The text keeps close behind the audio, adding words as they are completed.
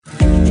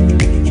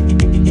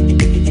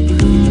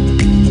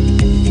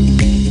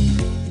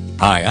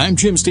Hi, I'm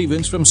Jim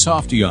Stevens from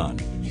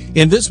Softeon.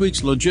 In this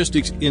week's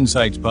Logistics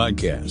Insights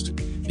podcast,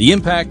 the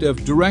impact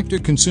of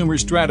direct-to-consumer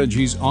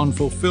strategies on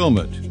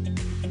fulfillment.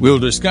 We'll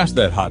discuss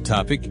that hot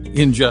topic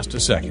in just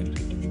a second.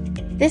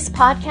 This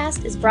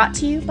podcast is brought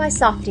to you by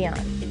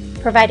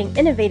Softeon, providing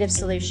innovative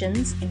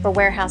solutions for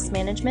warehouse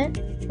management,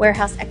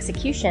 warehouse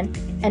execution,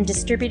 and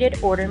distributed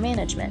order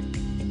management.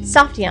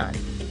 Softeon,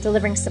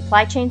 delivering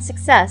supply chain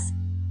success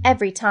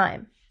every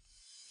time.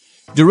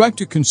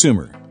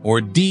 Direct-to-consumer, or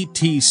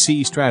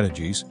DTC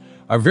strategies,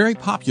 are very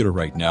popular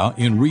right now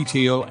in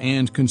retail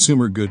and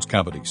consumer goods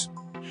companies.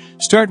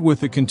 Start with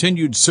the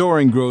continued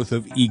soaring growth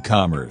of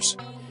e-commerce.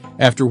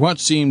 After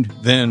what seemed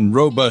then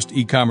robust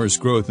e-commerce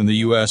growth in the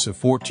U.S. of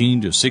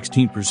 14 to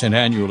 16%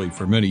 annually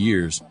for many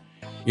years,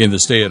 in the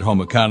stay-at-home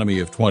economy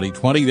of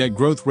 2020, that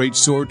growth rate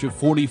soared to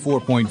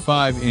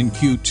 44.5 in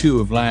Q2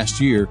 of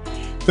last year,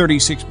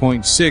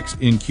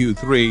 36.6 in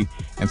Q3,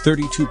 and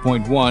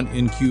 32.1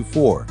 in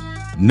Q4.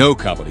 No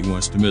company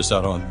wants to miss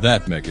out on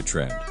that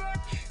megatrend.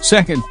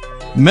 Second,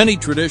 many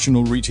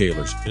traditional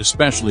retailers,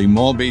 especially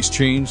mall-based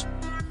chains,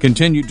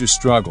 continue to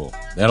struggle.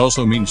 That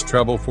also means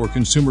trouble for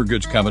consumer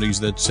goods companies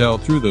that sell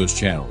through those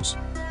channels.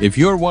 If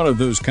you're one of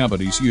those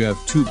companies, you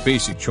have two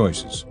basic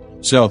choices: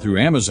 sell through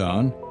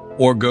Amazon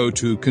or go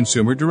to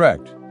consumer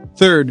direct.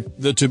 Third,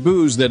 the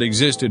taboos that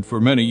existed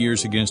for many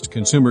years against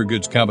consumer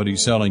goods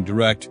companies selling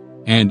direct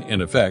and,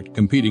 in effect,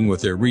 competing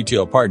with their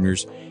retail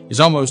partners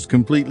is almost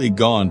completely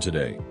gone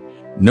today.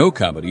 No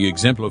company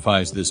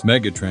exemplifies this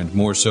megatrend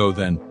more so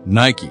than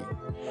Nike.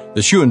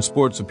 The shoe and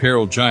sports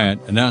apparel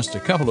giant announced a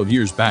couple of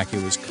years back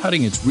it was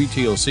cutting its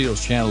retail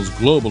sales channels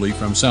globally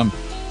from some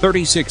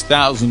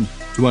 36,000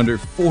 to under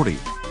 40,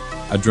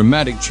 a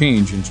dramatic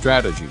change in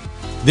strategy.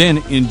 Then,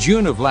 in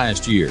June of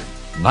last year,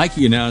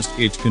 Nike announced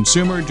its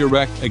Consumer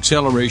Direct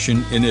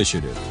Acceleration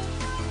Initiative.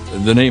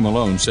 The name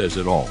alone says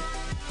it all.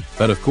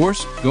 But of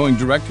course, going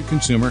direct to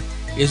consumer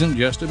isn't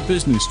just a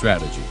business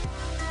strategy.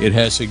 It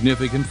has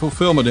significant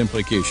fulfillment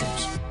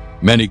implications.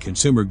 Many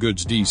consumer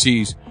goods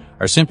DCs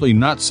are simply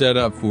not set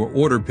up for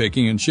order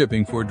picking and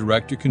shipping for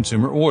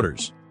direct-to-consumer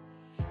orders.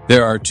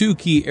 There are two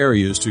key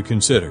areas to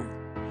consider.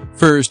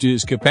 First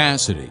is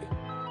capacity.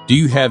 Do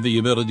you have the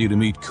ability to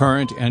meet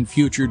current and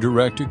future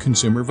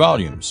direct-to-consumer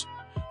volumes?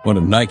 One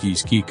of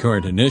Nike's key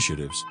current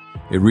initiatives,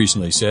 it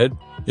recently said,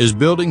 is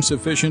building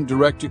sufficient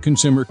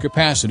direct-to-consumer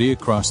capacity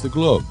across the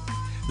globe.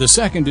 The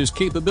second is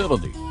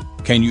capability.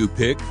 Can you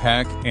pick,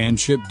 pack, and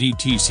ship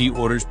DTC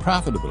orders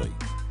profitably?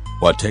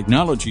 What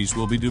technologies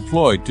will be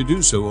deployed to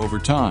do so over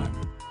time?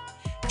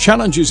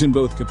 Challenges in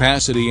both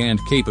capacity and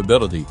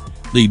capability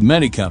lead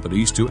many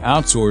companies to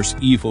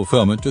outsource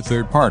e-fulfillment to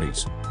third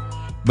parties.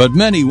 But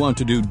many want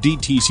to do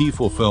DTC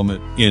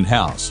fulfillment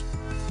in-house,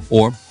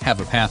 or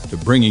have a path to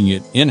bringing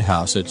it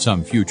in-house at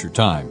some future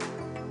time.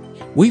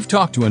 We've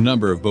talked to a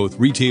number of both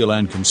retail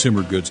and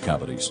consumer goods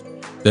companies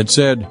that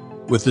said,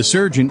 with the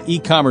surge in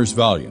e-commerce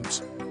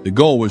volumes, the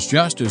goal was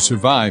just to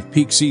survive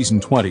peak season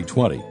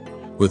 2020,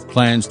 with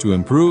plans to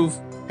improve,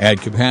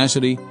 add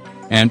capacity,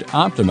 and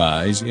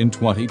optimize in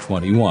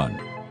 2021.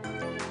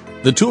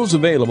 The tools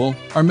available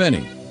are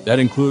many. That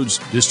includes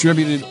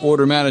distributed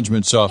order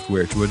management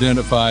software to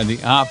identify the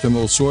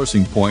optimal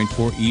sourcing point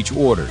for each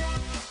order.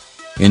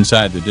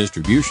 Inside the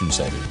distribution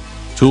center,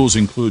 tools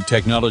include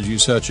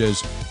technologies such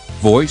as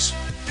voice,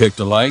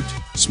 pick-to-light,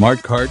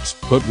 smart carts,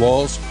 put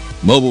walls,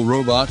 mobile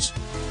robots,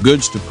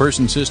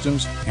 goods-to-person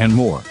systems, and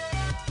more.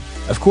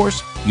 Of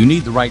course, you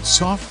need the right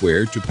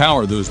software to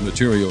power those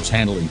materials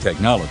handling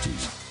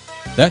technologies.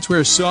 That's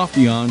where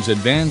Softeon's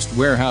advanced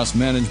warehouse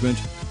management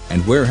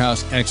and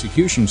warehouse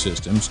execution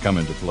systems come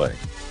into play.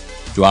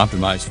 To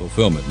optimize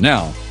fulfillment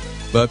now,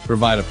 but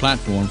provide a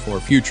platform for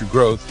future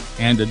growth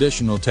and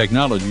additional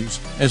technologies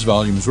as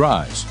volumes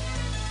rise.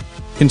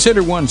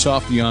 Consider one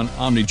Softeon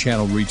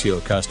omnichannel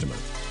retail customer.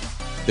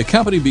 The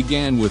company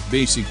began with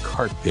basic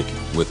cart picking,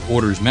 with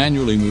orders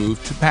manually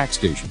moved to pack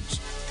stations.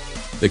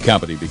 The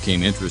company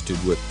became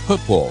interested with put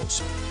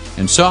walls,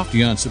 and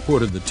Softeon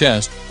supported the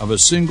test of a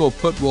single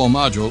put wall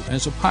module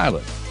as a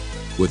pilot,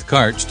 with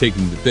carts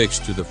taking the picks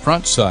to the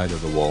front side of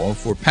the wall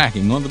for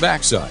packing on the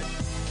back side.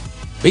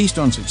 Based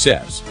on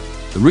success,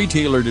 the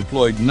retailer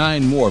deployed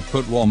 9 more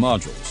put wall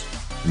modules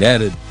and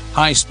added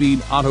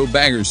high-speed auto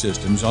bagger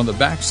systems on the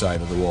back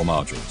side of the wall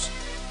modules.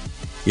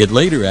 It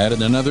later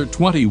added another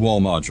 20 wall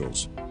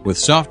modules, with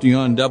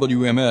Softeon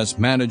WMS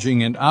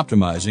managing and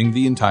optimizing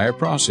the entire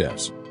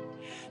process.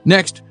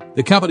 Next,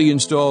 the company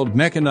installed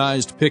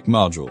mechanized pick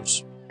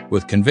modules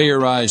with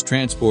conveyorized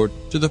transport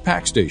to the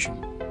pack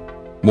station.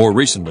 More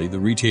recently, the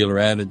retailer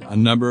added a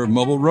number of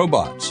mobile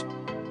robots.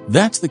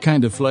 That's the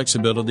kind of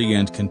flexibility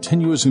and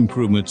continuous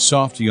improvement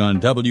Softeon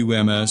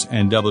WMS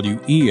and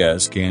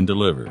WES can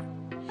deliver.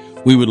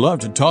 We would love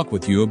to talk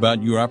with you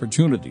about your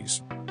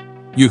opportunities.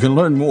 You can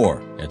learn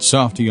more at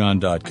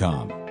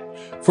Softeon.com.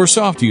 For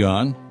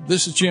Softeon,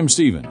 this is Jim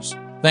Stevens.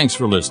 Thanks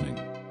for listening.